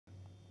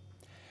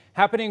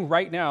Happening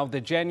right now,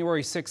 the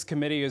January 6th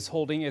committee is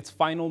holding its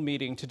final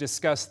meeting to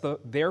discuss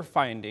their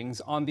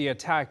findings on the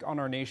attack on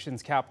our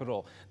nation's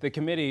capital. The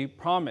committee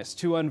promised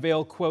to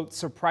unveil, quote,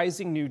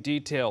 surprising new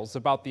details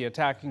about the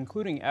attack,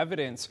 including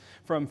evidence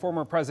from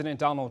former President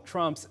Donald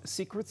Trump's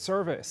Secret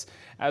Service.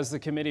 As the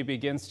committee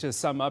begins to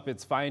sum up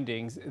its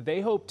findings,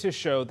 they hope to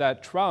show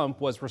that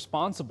Trump was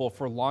responsible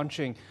for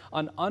launching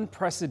an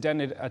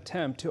unprecedented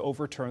attempt to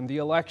overturn the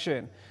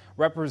election.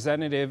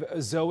 Representative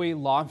Zoe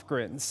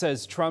Lofgren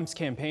says Trump's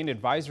campaign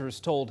advisors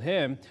told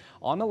him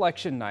on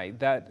election night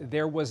that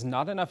there was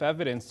not enough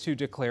evidence to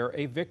declare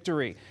a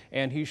victory,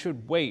 and he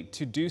should wait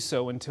to do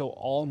so until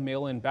all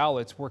mail-in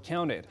ballots were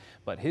counted.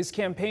 But his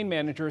campaign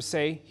managers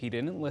say he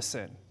didn't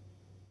listen.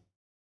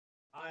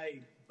 I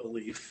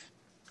believe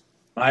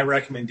my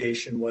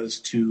recommendation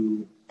was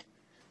to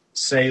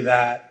say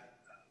that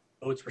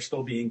votes were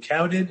still being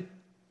counted.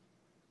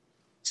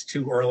 It's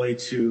too early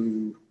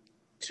to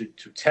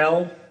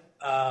tell.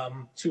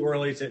 Too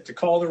early to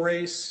call the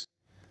race.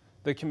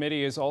 The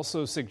committee is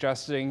also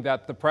suggesting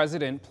that the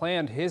president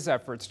planned his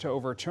efforts to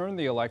overturn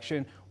the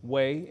election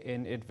way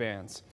in advance.